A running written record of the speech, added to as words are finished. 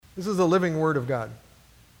This is the living word of God.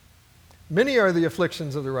 Many are the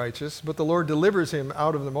afflictions of the righteous, but the Lord delivers him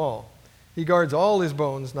out of them all. He guards all his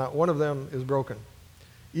bones, not one of them is broken.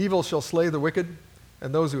 Evil shall slay the wicked,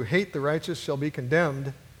 and those who hate the righteous shall be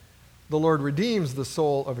condemned. The Lord redeems the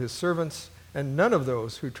soul of his servants, and none of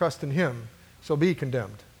those who trust in him shall be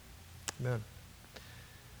condemned. Amen.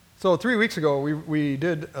 So 3 weeks ago, we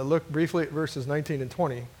did look briefly at verses 19 and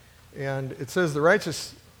 20, and it says the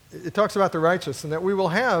righteous, it talks about the righteous, and that we will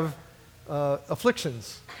have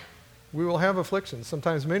afflictions. We will have afflictions,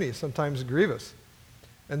 sometimes many, sometimes grievous.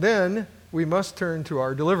 And then we must turn to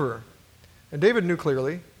our deliverer. And David knew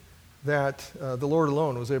clearly that the Lord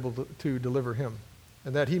alone was able to deliver him,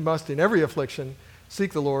 and that he must, in every affliction,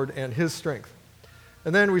 seek the Lord and his strength.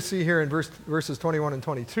 And then we see here in verses 21 and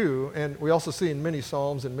 22, and we also see in many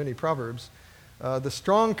Psalms and many Proverbs, the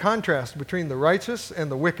strong contrast between the righteous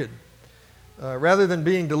and the wicked. Rather than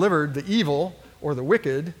being delivered, the evil or the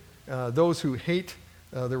wicked, those who hate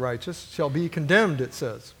the righteous, shall be condemned, it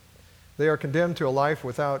says. They are condemned to a life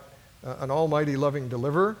without an almighty loving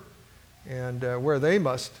deliverer, and where they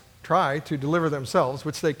must try to deliver themselves,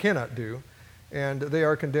 which they cannot do, and they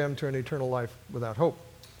are condemned to an eternal life without hope.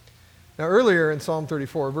 Now earlier in Psalm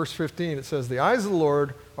 34, verse 15, it says, "The eyes of the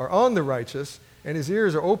Lord are on the righteous, and his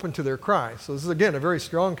ears are open to their cry." So this is again a very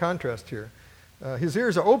strong contrast here. His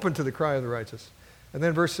ears are open to the cry of the righteous. And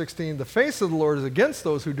then verse 16, "The face of the Lord is against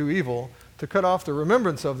those who do evil, to cut off the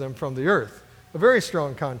remembrance of them from the earth." A very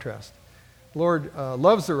strong contrast. The Lord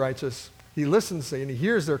loves the righteous. He listens and he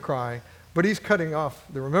hears their cry, but he's cutting off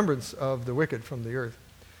the remembrance of the wicked from the earth.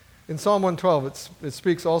 In Psalm 112, it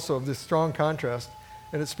speaks also of this strong contrast,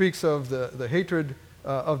 and it speaks of the hatred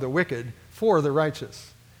of the wicked for the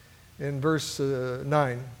righteous. In verse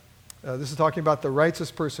 9, this is talking about the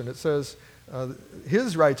righteous person. It says,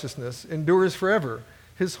 his righteousness endures forever.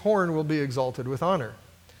 His horn will be exalted with honor.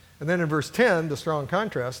 And then in verse 10, the strong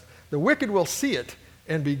contrast, "The wicked will see it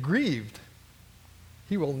and be grieved.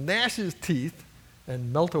 He will gnash his teeth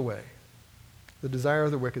and melt away. The desire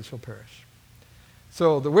of the wicked shall perish."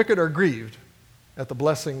 So the wicked are grieved at the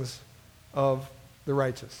blessings of the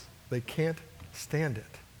righteous. They can't stand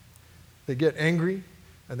it. They get angry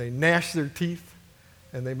and they gnash their teeth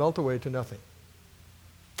and they melt away to nothing.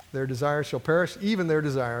 Their desire shall perish, even their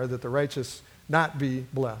desire that the righteous not be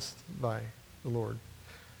blessed by the Lord.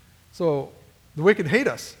 So the wicked hate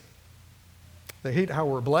us. They hate how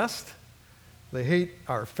we're blessed. They hate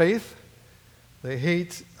our faith. They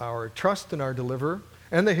hate our trust in our deliverer.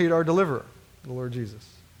 And they hate our deliverer, the Lord Jesus.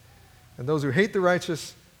 And those who hate the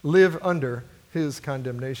righteous live under his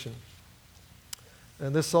condemnation.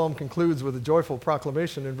 And this psalm concludes with a joyful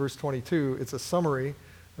proclamation in verse 22. It's a summary,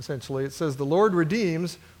 essentially. It says, "The Lord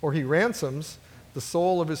redeems," or he ransoms, "the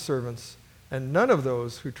soul of his servants, and none of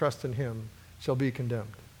those who trust in him shall be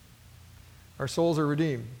condemned." Our souls are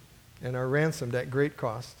redeemed and are ransomed at great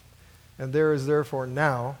cost. And there is therefore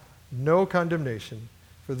now no condemnation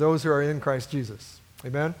for those who are in Christ Jesus.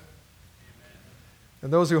 Amen?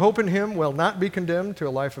 And those who hope in him will not be condemned to a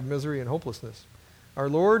life of misery and hopelessness. Our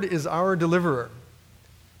Lord is our deliverer,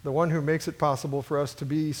 the one who makes it possible for us to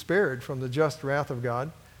be spared from the just wrath of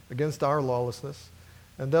God against our lawlessness,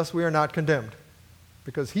 and thus we are not condemned,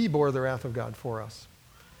 because he bore the wrath of God for us.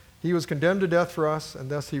 He was condemned to death for us, and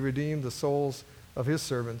thus he redeemed the souls of his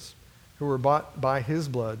servants who were bought by his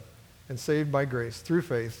blood and saved by grace through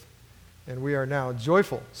faith, and we are now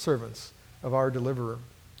joyful servants of our deliverer.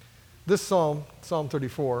 This psalm, Psalm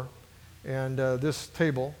 34, and this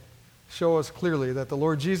table show us clearly that the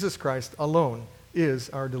Lord Jesus Christ alone is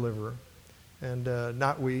our deliverer, and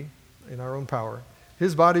not we in our own power.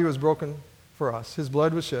 His body was broken for us. His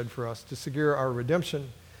blood was shed for us to secure our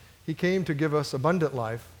redemption. He came to give us abundant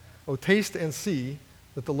life. Oh, taste and see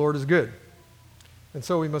that the Lord is good. And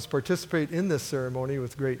so we must participate in this ceremony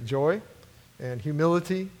with great joy and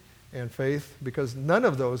humility and faith, because none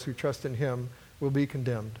of those who trust in him will be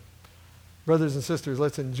condemned. Brothers and sisters,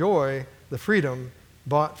 let's enjoy the freedom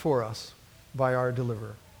bought for us by our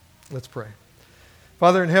deliverer. Let's pray.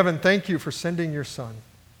 Father in heaven, thank you for sending your Son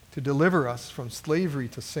to deliver us from slavery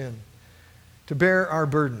to sin, to bear our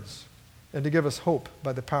burdens, and to give us hope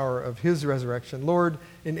by the power of his resurrection. Lord,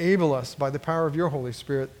 enable us by the power of your Holy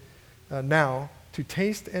Spirit now to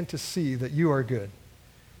taste and to see that you are good,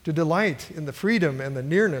 to delight in the freedom and the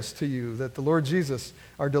nearness to you that the Lord Jesus,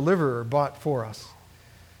 our deliverer, bought for us.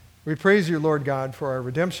 We praise you, Lord God, for our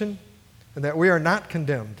redemption and that we are not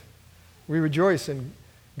condemned. We rejoice in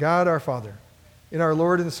God our Father, in our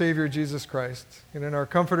Lord and Savior Jesus Christ, and in our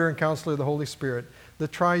Comforter and Counselor, the Holy Spirit, the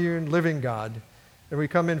triune living God. And we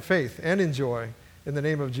come in faith and in joy in the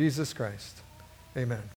name of Jesus Christ. Amen.